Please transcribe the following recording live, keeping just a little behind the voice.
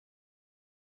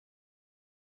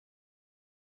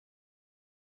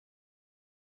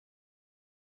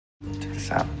Check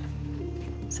this out.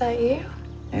 Is that you?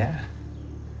 Yeah.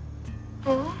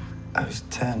 Oh. I was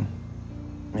 10.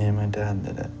 Me and my dad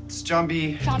did it. It's John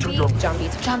B. John B. John B.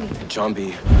 John B. John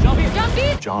B. John B. John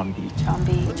B. John B. John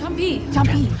B. John B. John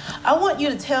B. I want you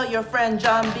to tell your friend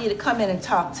John B to come in and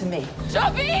talk to me.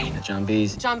 John B. John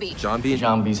B's. John B. John B.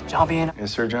 John B's. John B.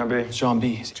 Yes, sir, John B. John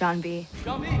B's. John B.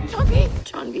 John B. John B.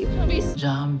 John B. John B.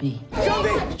 John B. John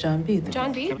B. John B.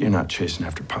 John B. You're not chasing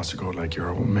after pots of gold like your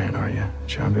old man, are you,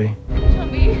 John B? John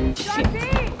B. John B.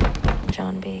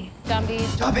 John B. John B.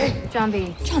 John B. John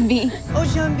B. John B. Oh,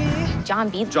 John B. John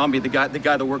B. John B, the guy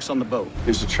that works on the boat.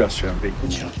 Here's the trust, John B.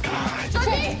 John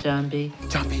B. John B.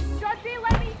 John B. John B,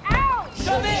 let me out!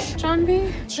 John B! John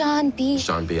B! John B!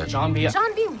 John B. John B.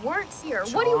 John B works here.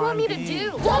 What do you want me to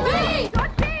do? John B!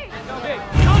 John B!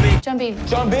 John B!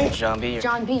 John B. John B.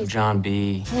 John B! John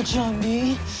B. Oh, John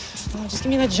B. Oh, just give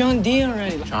me that John D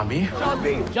already. John B. John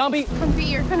B. John B. John B,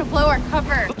 you're gonna blow our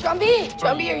cover. John B!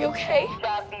 John B, are you okay?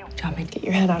 John B, get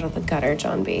your head out of the gutter,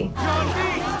 John B.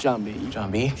 John B.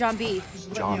 John B. John B.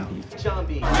 John B. John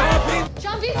B. John B!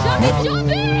 John B! John B!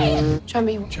 John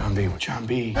B! John B. John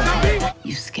B.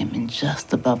 You skimming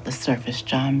just above the surface,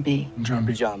 John B. John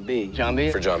B. John B. John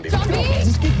B. For John B. John B!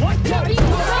 John B! John B!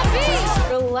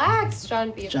 Relax,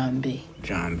 John B. John B.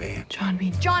 John B. John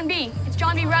B. John B! It's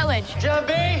John B. Rutledge. John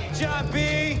B. John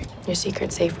B. Your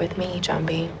secret's safe with me, John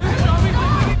B.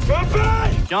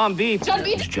 John B. John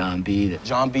B! John B.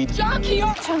 John B. John B!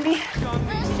 John B!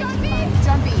 Where's John B?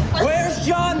 John B! Where's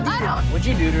John B? What'd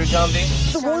you do to her, John B?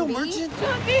 The Royal Merchant?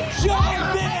 John B! John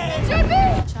B. John B!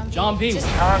 John B. John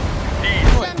B!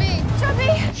 John B! John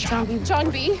B! John B! John B.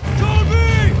 John B! John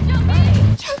B!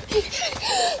 John B,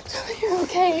 you're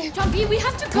okay. John B, we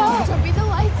have to go. John B, the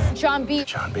lights. John B.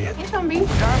 John B. John B. John B.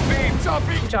 John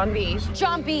B. John B.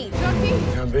 John B. John B.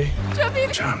 John B. John B.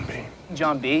 John B.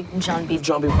 John B. John B. John B.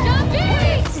 John B.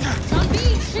 John B,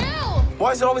 chill.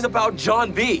 Why is it always about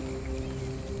John B?